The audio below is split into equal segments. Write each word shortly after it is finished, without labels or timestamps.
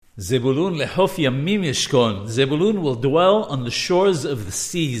Zebulun lehof yamim yeshkon. Zebulun will dwell on the shores of the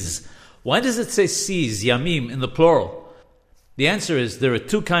seas. Why does it say seas, yamim, in the plural? The answer is there are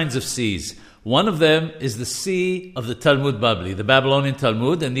two kinds of seas. One of them is the sea of the Talmud Babli, the Babylonian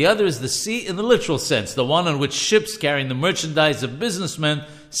Talmud, and the other is the sea in the literal sense, the one on which ships carrying the merchandise of businessmen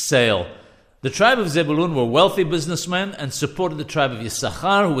sail. The tribe of Zebulun were wealthy businessmen and supported the tribe of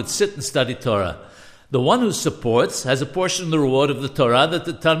Yisachar, who would sit and study Torah. The one who supports has a portion of the reward of the Torah that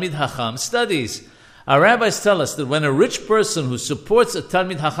the Talmid Hacham studies. Our rabbis tell us that when a rich person who supports a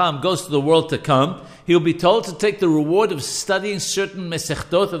Talmid Hacham goes to the world to come, he will be told to take the reward of studying certain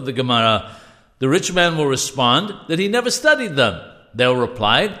Mesechtot of the Gemara. The rich man will respond that he never studied them. They'll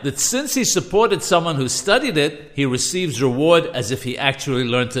reply that since he supported someone who studied it, he receives reward as if he actually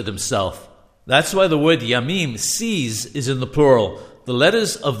learned it himself. That's why the word yamim, seas, is in the plural. The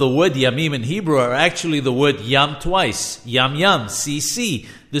letters of the word yamim in Hebrew are actually the word yam twice. Yam yam, sea.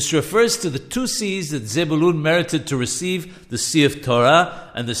 This refers to the two seas that Zebulun merited to receive, the sea of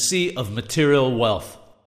Torah and the sea of material wealth.